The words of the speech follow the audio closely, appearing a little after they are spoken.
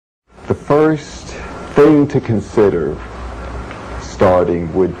The first thing to consider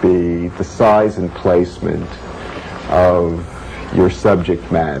starting would be the size and placement of your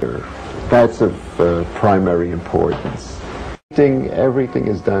subject matter. That's of primary importance. Everything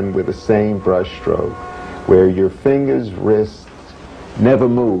is done with the same brush stroke, where your fingers, wrists never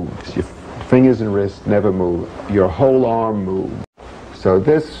moves. Your fingers and wrists never move. Your whole arm moves. So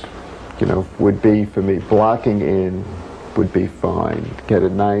this, would be, for me, blocking in would be fine. Get a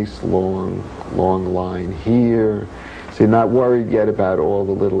nice long line here. So you're not worried yet about all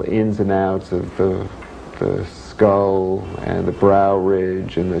the little ins and outs of the skull and the brow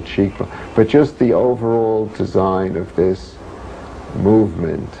ridge and the cheekbone, but just the overall design of this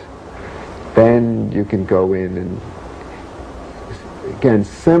movement. Then you can go in and, again,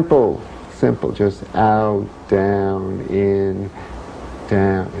 simple, just out, down, in,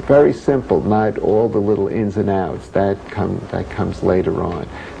 down. Very simple, not all the little ins and outs. That comes later on.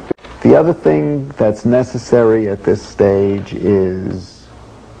 The other thing that's necessary at this stage is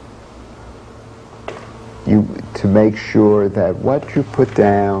to make sure that what you put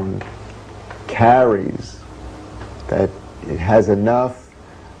down carries, that it has enough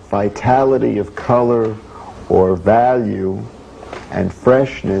vitality of color or value and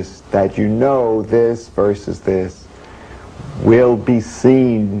freshness that this versus this will be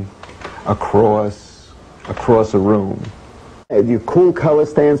seen across a room. And your cool color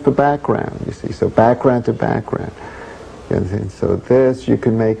stands for background, you see, so background to background. And so this you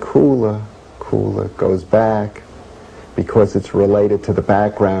can make cooler, goes back because it's related to the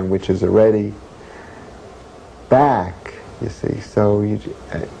background, which is already back, you see. So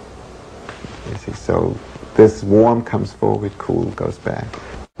so this warm comes forward, cool goes back.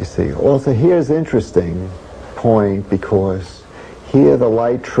 You see, also here's interesting point, because here the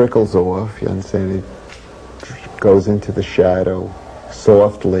light trickles off, you understand, it goes into the shadow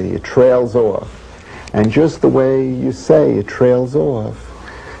softly, it trails off. And just the way you say it trails off,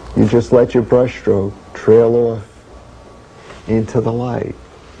 you just let your brush stroke trail off into the light.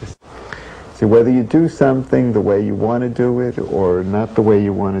 See, whether you do something the way you want to do it or not the way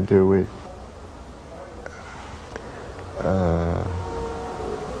you want to do it,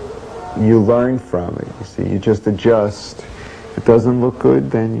 you learn from it. You see, you just adjust. If it doesn't look good,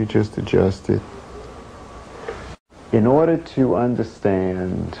 then you just adjust it. In order to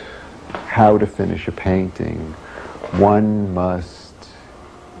understand how to finish a painting, one must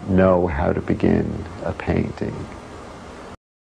know how to begin a painting.